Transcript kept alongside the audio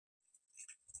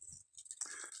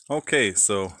Okay,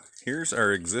 so here's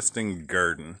our existing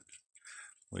garden.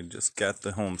 We just got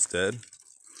the homestead,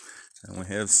 and we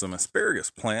have some asparagus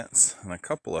plants and a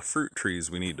couple of fruit trees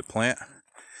we need to plant.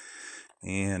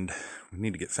 And we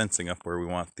need to get fencing up where we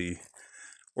want the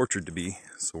orchard to be,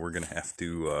 so we're going to have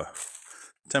to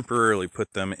temporarily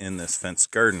put them in this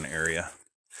fenced garden area.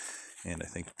 And I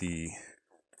think the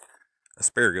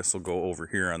asparagus will go over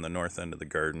here on the north end of the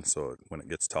garden, so when it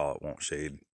gets tall it won't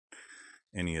shade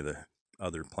any of the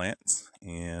other plants.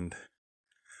 And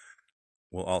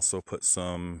we'll also put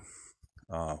some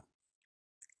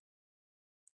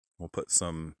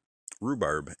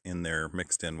rhubarb in there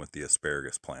mixed in with the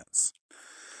asparagus plants.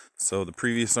 So the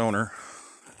previous owner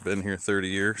been here 30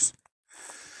 years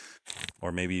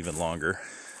or maybe even longer,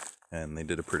 and they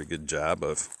did a pretty good job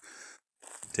of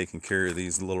taking care of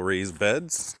these little raised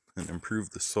beds and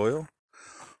improved the soil.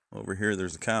 Over here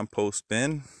there's a compost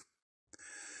bin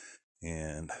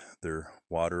and there's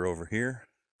water over here,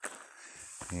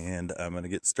 and I'm going to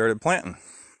get started planting.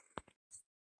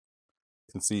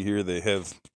 You can see here they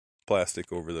have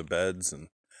plastic over the beds and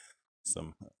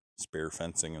some spare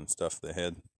fencing and stuff they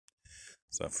had.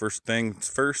 So first things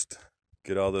first,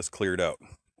 get all this cleared out.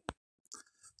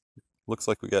 Looks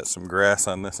like we got some grass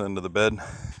on this end of the bed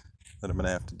that I'm going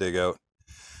to have to dig out.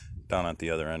 Down at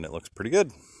the other end it looks pretty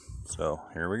good. So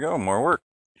here we go, more work.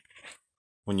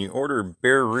 When you order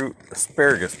bare root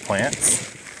asparagus plants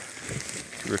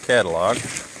through a catalog,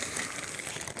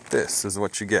 this is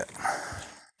what you get.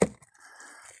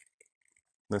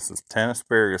 This is 10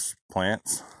 asparagus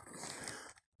plants.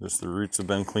 Just the roots have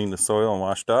been cleaned of soil and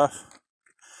washed off.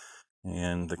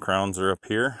 And the crowns are up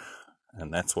here,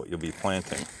 and that's what you'll be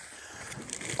planting.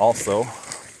 Also,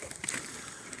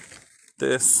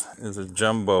 this is a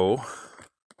jumbo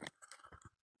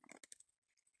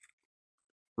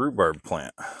rhubarb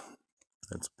plant.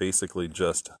 It's basically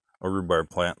just a rhubarb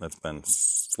plant that's been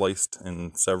sliced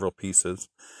in several pieces,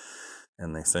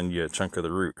 and they send you a chunk of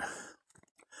the root.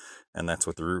 And that's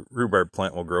what the rhubarb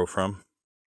plant will grow from.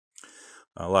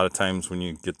 A lot of times when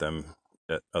you get them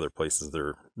at other places,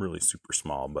 they're really super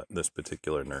small, but this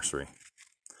particular nursery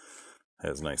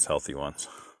has nice healthy ones.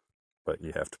 But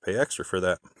you have to pay extra for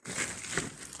that.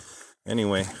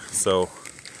 Anyway, so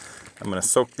I'm going to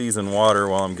soak these in water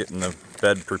while I'm getting the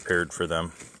bed prepared for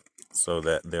them, so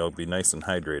that they'll be nice and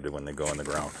hydrated when they go in the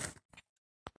ground.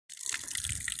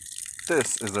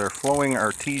 This is our flowing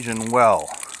artesian well.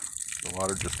 The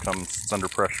water just comes, it's under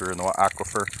pressure in the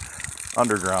aquifer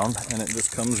underground, and it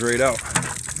just comes right out.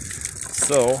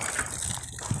 So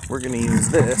we're going to use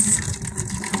this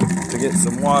to get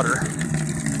some water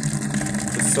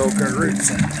to soak our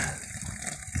roots in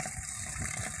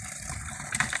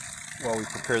while we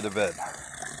prepare the bed.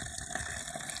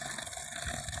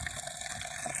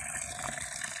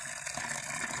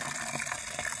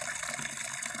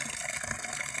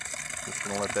 Just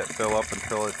going to let that fill up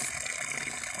until it's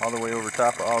all the way over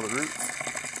top of all the roots,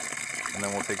 and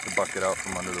then we'll take the bucket out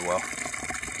from under the well.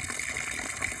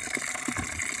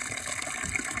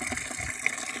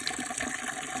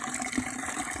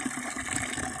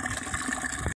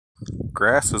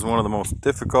 Grass is one of the most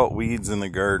difficult weeds in the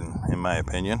garden, in my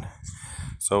opinion.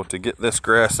 So to get this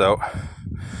grass out,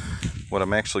 what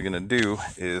I'm actually going to do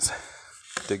is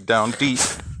dig down deep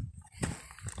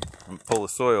and pull the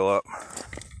soil up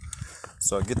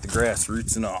so I get the grass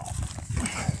roots and all.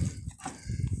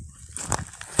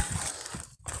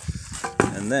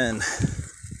 And then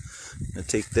I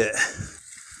take that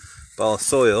ball of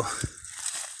soil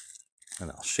and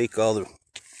I'll shake all the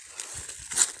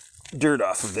dirt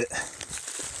off of it.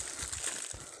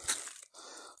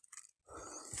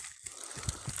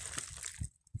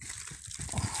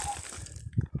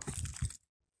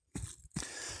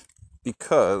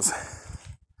 Because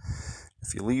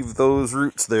if you leave those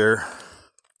roots there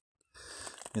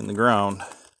in the ground,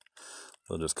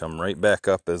 they'll just come right back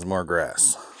up as more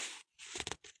grass.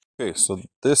 Okay, so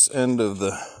this end of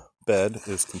the bed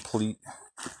is complete.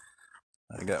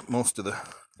 I got most of the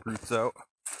roots out,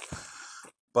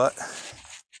 but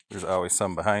there's always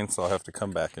some behind, so I'll have to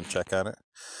come back and check on it.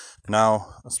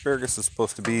 Now, asparagus is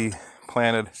supposed to be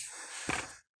planted,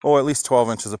 at least 12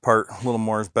 inches apart. A little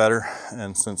more is better,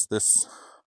 and since this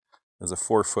is a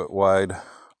 4-foot wide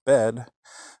bed,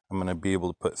 I'm going to be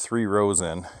able to put 3 rows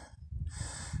in,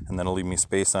 and then it'll leave me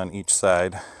space on each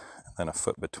side, and then a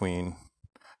foot between,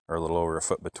 or a little over a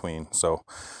foot between. So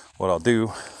what I'll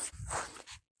do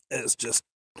is just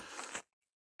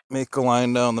make a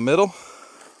line down the middle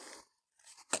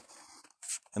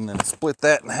and then split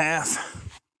that in half,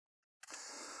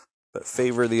 but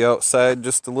favor the outside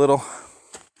just a little.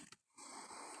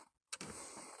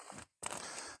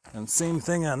 And same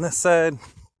thing on this side,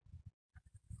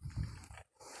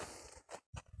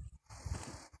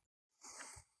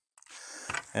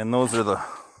 And those are the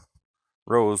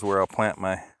rows where I'll plant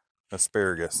my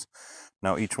asparagus.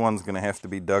 Now each one's going to have to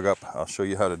be dug up. I'll show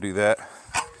you how to do that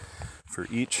for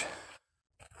each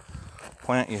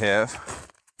plant you have.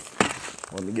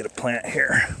 Let me get a plant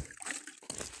here.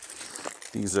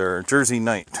 These are Jersey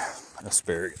Night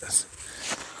asparagus.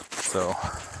 So,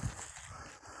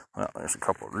 well, there's a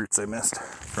couple of roots I missed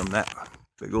from that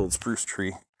big old spruce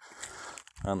tree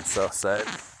on the south side.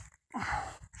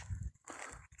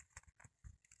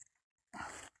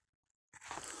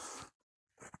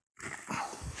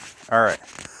 Alright,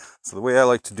 so the way I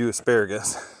like to do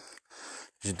asparagus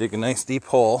is you dig a nice deep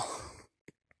hole.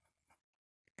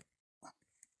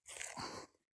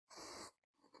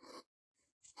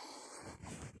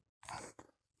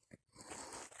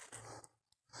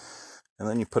 And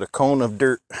then you put a cone of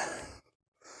dirt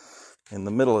in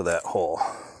the middle of that hole.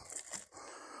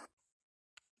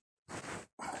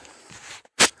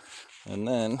 And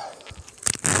then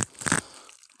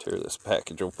tear this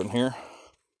package open here.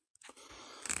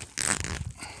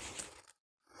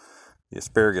 The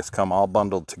asparagus come all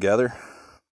bundled together.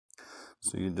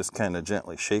 So you just kind of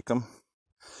gently shake them.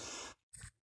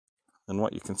 And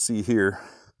what you can see here,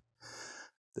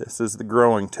 this is the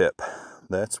growing tip.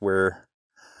 That's where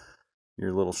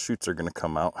your little shoots are going to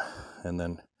come out, and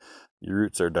then your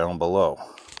roots are down below.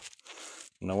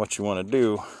 Now what you want to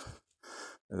do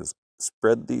is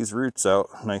spread these roots out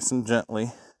nice and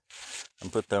gently and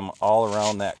put them all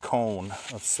around that cone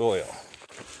of soil.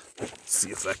 Let's see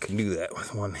if I can do that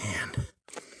with one hand.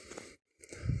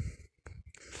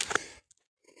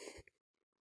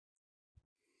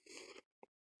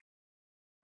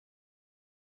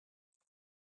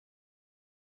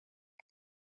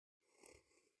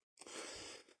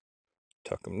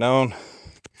 Tuck them down.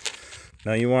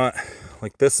 Now you want,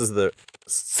 like, this is the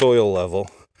soil level,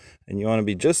 and you want to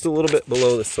be just a little bit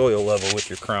below the soil level with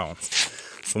your crowns.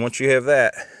 So once you have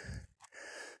that,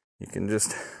 you can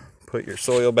just put your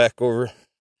soil back over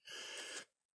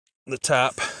the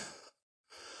top,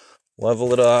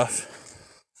 level it off,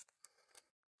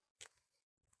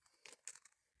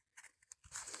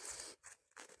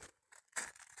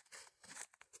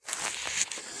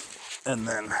 and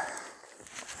then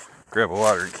grab a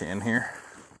watering can here.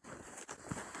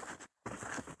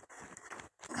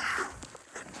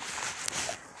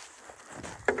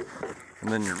 And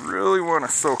then you really want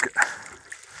to soak it.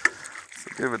 So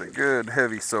give it a good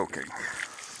heavy soaking.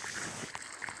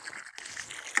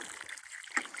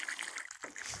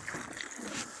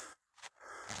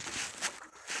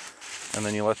 And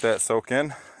then you let that soak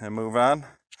in and move on.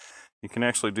 You can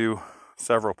actually do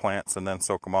several plants and then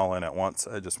soak them all in at once.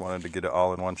 I just wanted to get it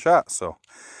all in one shot. So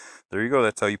there you go.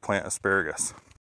 That's how you plant asparagus.